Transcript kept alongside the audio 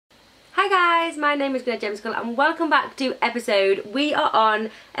Hi guys, my name is Gemzicle and welcome back to episode. We are on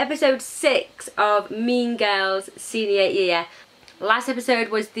episode 6 of Mean Girls Senior Year. Last episode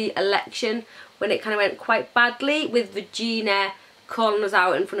was the election when it kind of went quite badly with Regina calling us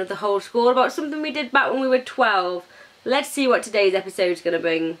out in front of the whole school about something we did back when we were 12. Let's see what today's episode is going to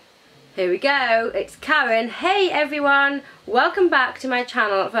bring. Here we go, it's Karen. Hey everyone, welcome back to my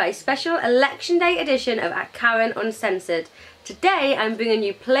channel for a special election day edition of Karen Uncensored. Today I'm bringing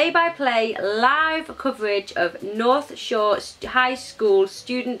you play-by-play live coverage of North Shore High School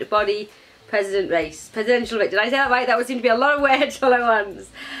student body presidential race. Did I say that right? That would seem to be a lot of words all at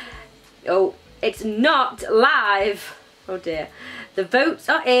once. Oh, it's not live. Oh dear. The votes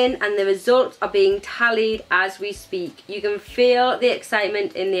are in and the results are being tallied as we speak. You can feel the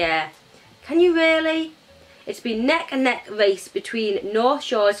excitement in the air. Can you really? It's been neck and neck race between North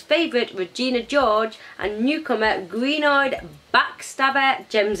Shore's favourite Regina George and newcomer Greenoid backstabber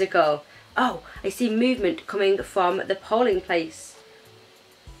Gemzicle. Oh, I see movement coming from the polling place.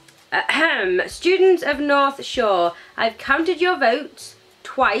 Ahem. Students of North Shore, I've counted your votes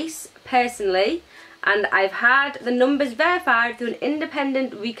twice personally and I've had the numbers verified through an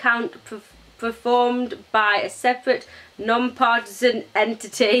independent recount performed by a separate non-partisan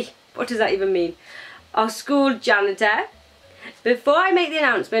entity. What does that even mean? Our school janitor. Before I make the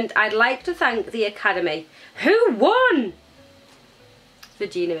announcement, I'd like to thank the Academy. Who won? It's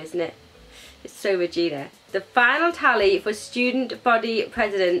Regina, isn't it? It's so Regina. The final tally for student body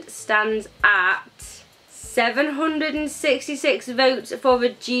president stands at 766 votes for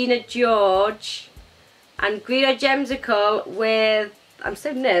Regina George and Greenoid Gemzicle with, I'm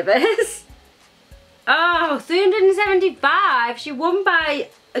so nervous. Oh, 375. She won by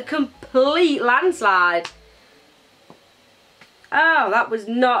a complete landslide. Oh, that was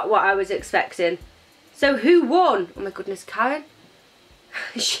not what I was expecting. So who won? Oh my goodness, Karen.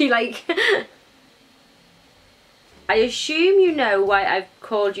 She like... I assume you know why I've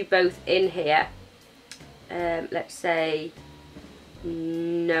called you both in here. Let's say...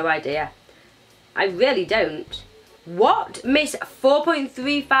 no idea. I really don't. What? Miss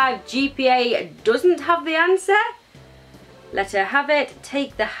 4.35 GPA doesn't have the answer? Let her have it.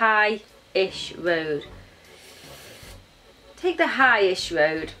 Take the high-ish road. Take the high-ish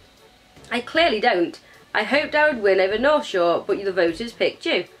road. I clearly don't. I hoped I would win over North Shore, but the voters picked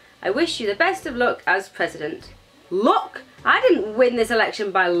you. I wish you the best of luck as president. Luck? I didn't win this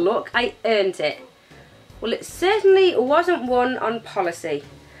election by luck. I earned it. Well, it certainly wasn't won on policy.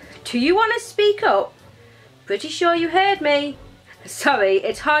 Do you want to speak up? Pretty sure you heard me. Sorry,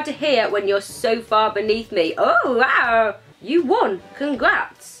 it's hard to hear when you're so far beneath me. Oh, wow. You won.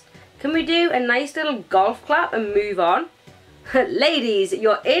 Congrats. Can we do a nice little golf clap and move on? Ladies,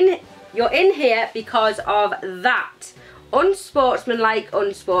 you're in here because of that. Unsportsmanlike,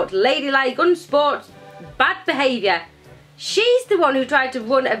 ladylike, bad behaviour. She's the one who tried to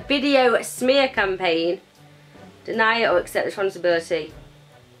run a video smear campaign. Deny it or accept responsibility.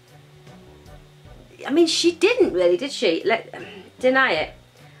 I mean, she didn't really, did she? Deny it.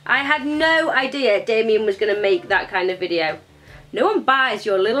 I had no idea Damien was going to make that kind of video. No one buys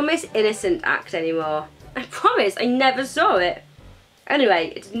your Little Miss Innocent act anymore. I promise, I never saw it.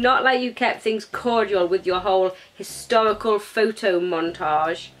 Anyway, it's not like you kept things cordial with your whole historical photo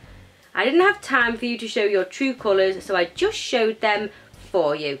montage. I didn't have time for you to show your true colours, so I just showed them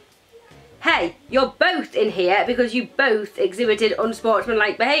for you. Hey, you're both in here because you both exhibited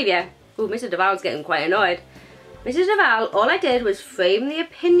unsportsmanlike behaviour. Ooh, Mr. Duval's getting quite annoyed. Mrs. Duval, all I did was frame the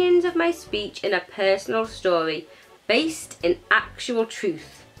opinions of my speech in a personal story, based in actual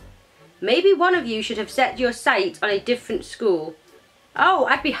truth. Maybe one of you should have set your sights on a different school. Oh,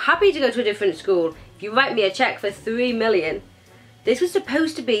 I'd be happy to go to a different school if you write me a cheque for $3 million. This was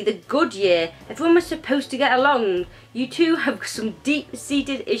supposed to be the good year. Everyone was supposed to get along. You two have some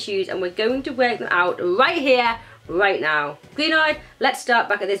deep-seated issues and we're going to work them out right here, right now. Greenoid, let's start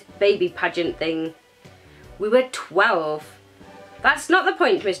back at this baby pageant thing. We were 12. That's not the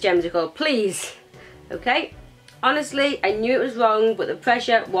point, Miss Gemzicle, please. Okay? Honestly, I knew it was wrong, but the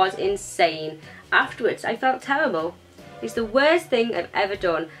pressure was insane. Afterwards, I felt terrible. It's the worst thing I've ever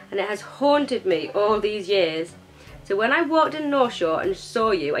done, and it has haunted me all these years. So when I walked in North Shore and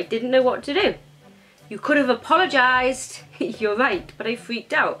saw you, I didn't know what to do. You could have apologised. You're right, but I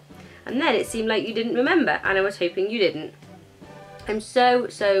freaked out. And then it seemed like you didn't remember, and I was hoping you didn't. I'm so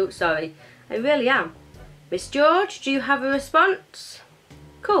sorry. I really am. Miss George, do you have a response?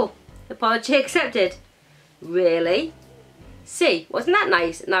 Cool. Apology accepted. Really? See, wasn't that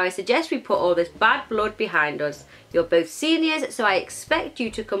nice? Now I suggest we put all this bad blood behind us. You're both seniors, so I expect you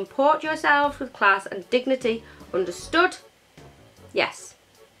to comport yourselves with class and dignity. Understood? Yes.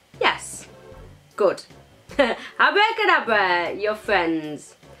 Yes. Good. Abracadabra, your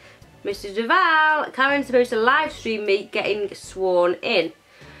friends. Mr. Duval, Karen's supposed to live stream me getting sworn in.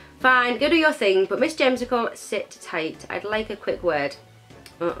 Fine, go do your thing, but Miss Gemzicle, sit tight. I'd like a quick word.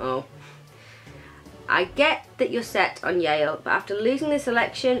 Uh-oh. I get that you're set on Yale, but after losing this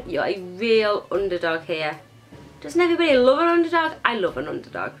election, you're a real underdog here. Doesn't everybody love an underdog? I love an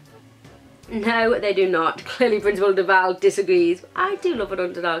underdog. No, they do not. Clearly Principal Duval disagrees. I do love an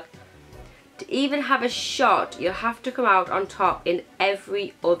underdog. To even have a shot, you'll have to come out on top in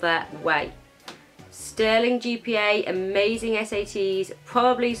every other way. Sterling GPA, amazing SATs,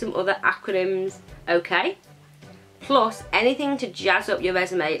 probably some other acronyms, okay? Plus anything to jazz up your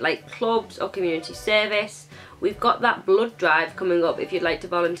resume, like clubs or community service. We've got that blood drive coming up if you'd like to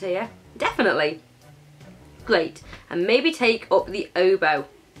volunteer. Definitely. Great. And maybe take up the oboe.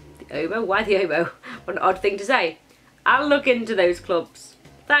 The oboe? Why the oboe? What an odd thing to say. I'll look into those clubs.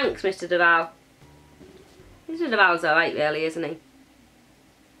 Thanks, Mr. Duval. Mr. Duval's alright really, isn't he?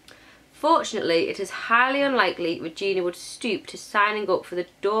 Fortunately, it is highly unlikely Regina would stoop to signing up for the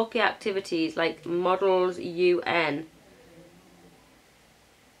dorky activities like Models UN.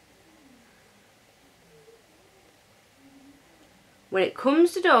 When it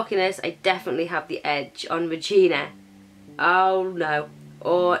comes to dorkiness, I definitely have the edge on Regina. Oh no,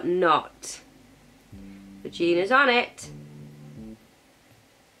 or not. Regina's on it.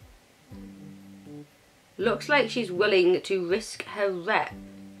 Looks like she's willing to risk her rep.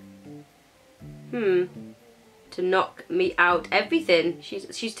 To knock me out. Everything.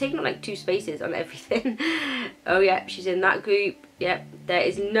 She's taken up like 2 spaces on everything. Oh yeah, she's in that group. Yep, there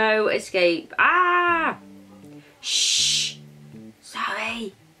is no escape. Ah! Shh!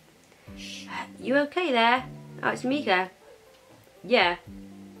 Sorry. You okay there? Oh, it's Mika. Yeah.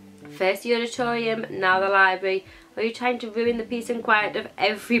 First the auditorium, now the library. Are you trying to ruin the peace and quiet of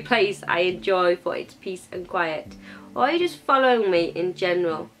every place I enjoy for its peace and quiet? Or are you just following me in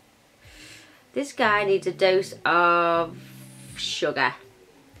general? This guy needs a dose of sugar.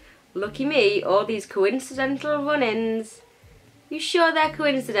 Lucky me, all these coincidental run-ins. You sure they're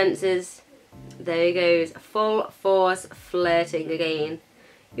coincidences? There he goes, full force flirting again.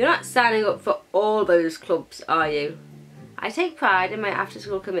 You're not signing up for all those clubs, are you? I take pride in my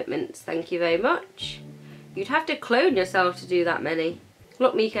after-school commitments, thank you very much. You'd have to clone yourself to do that many.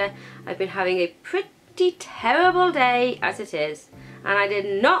 Look, Mika, I've been having a pretty terrible day as it is, and I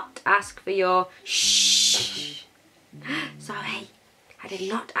did not ask for your shh. Sorry, I did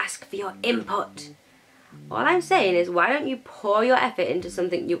not ask for your input. All I'm saying is, why don't you pour your effort into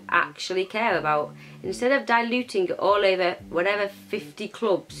something you actually care about, instead of diluting it all over whatever 50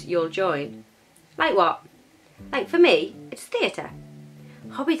 clubs you'll join? Like what? Like for me, it's theatre.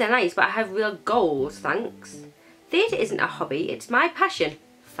 Hobbies are nice, but I have real goals, thanks. Theatre isn't a hobby, it's my passion.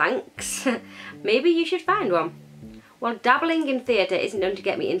 Thanks. Maybe you should find one. Well, dabbling in theatre isn't going to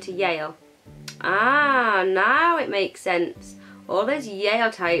get me into Yale. Ah, now it makes sense. All those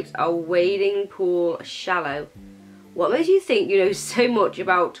Yale types are wading pool shallow. What makes you think you know so much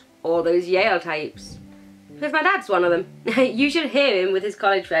about all those Yale types? Because my dad's one of them. You should hear him with his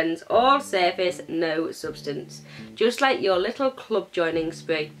college friends. All surface, no substance. Just like your little club joining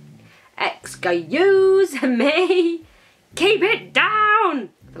spree. Excuse me! Keep it down!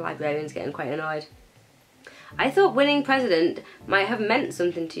 The librarian's getting quite annoyed. I thought winning president might have meant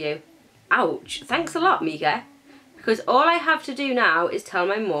something to you. Ouch. Thanks a lot, Mika. Because all I have to do now is tell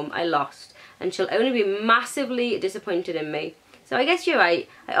my mum I lost, and she'll only be massively disappointed in me. So I guess you're right.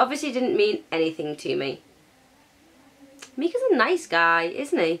 I obviously didn't mean anything to me. Mika's a nice guy,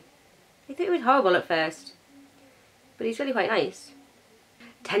 isn't he? I thought he was horrible at first, but he's really quite nice.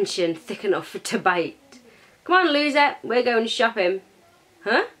 Tension thick enough to bite. Come on, loser, we're going shopping.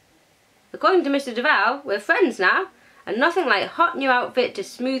 Huh? According to Mr. Duval, we're friends now, and nothing like hot new outfit to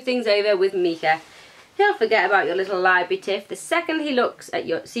smooth things over with Mika. He'll forget about your little library tiff the second he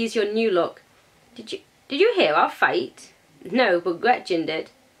sees your new look. Did you hear our fight? No, but Gretchen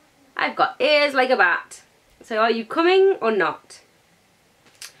did. I've got ears like a bat. So are you coming or not?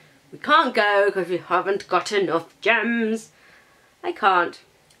 We can't go because we haven't got enough gems. I can't.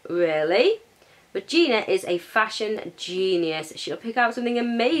 Really? Regina is a fashion genius. She'll pick out something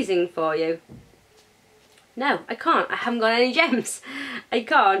amazing for you. No, I can't. I haven't got any gems. I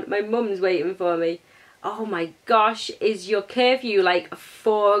can't. My mum's waiting for me. Oh my gosh, is your curfew like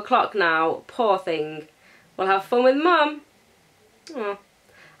 4 o'clock now? Poor thing. We'll have fun with Mum. Oh.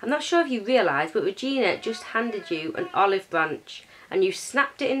 I'm not sure if you realise, but Regina just handed you an olive branch and you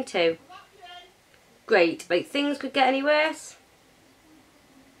snapped it in 2. Great, like things could get any worse?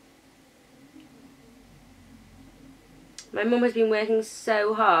 My mum has been working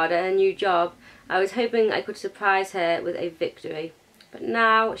so hard at her new job. I was hoping I could surprise her with a victory. But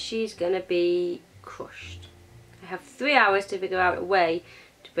now she's going to be crushed. I have 3 hours to figure out a way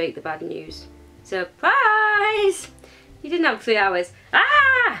to break the bad news. Surprise! You didn't have 3 hours.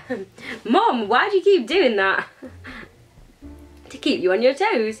 Ah! Mum, why do you keep doing that? To keep you on your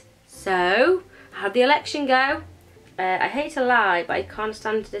toes. So, how'd the election go? I hate to lie, but I can't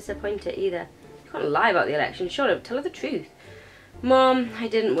stand to disappoint her either. You can't lie about the election, sure, tell her the truth. Mum, I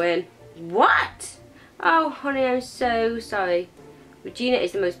didn't win. What? Oh, honey, I'm so sorry. Regina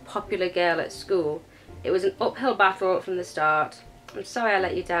is the most popular girl at school. It was an uphill battle from the start. I'm sorry I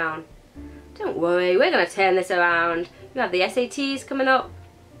let you down. Don't worry, we're going to turn this around. You have the SATs coming up.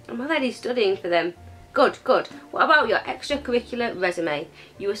 I'm already studying for them. Good, good. What about your extracurricular resume?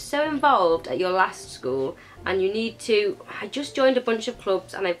 You were so involved at your last school and you need to... I just joined a bunch of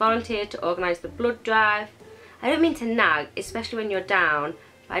clubs and I volunteered to organise the blood drive. I don't mean to nag, especially when you're down,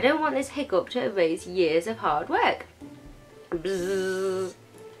 but I don't want this hiccup to erase years of hard work. Bzzz.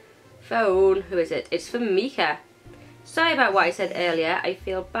 Phone, who is it? It's from Mika. Sorry about what I said earlier, I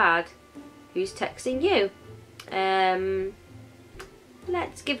feel bad. Who's texting you?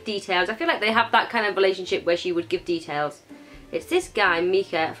 Let's give details. I feel like they have that kind of relationship where she would give details. It's this guy,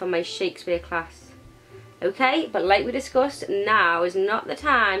 Mika, from my Shakespeare class. Okay, but like we discussed, now is not the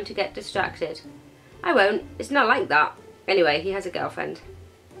time to get distracted. I won't, it's not like that. Anyway, he has a girlfriend.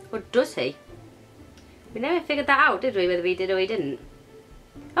 Or does he? We never figured that out, did we, whether he did or he didn't?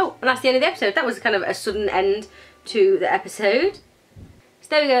 Oh, and that's the end of the episode. That was kind of a sudden end to the episode. So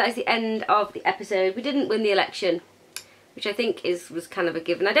there we go, that's the end of the episode. We didn't win the election, which I think was kind of a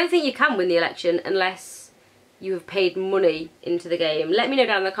given. I don't think you can win the election unless you have paid money into the game. Let me know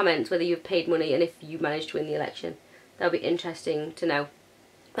down in the comments whether you've paid money and if you managed to win the election. That'll be interesting to know.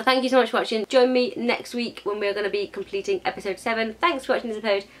 But thank you so much for watching. Join me next week when we're going to be completing episode 7. Thanks for watching this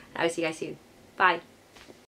episode, and I will see you guys soon. Bye.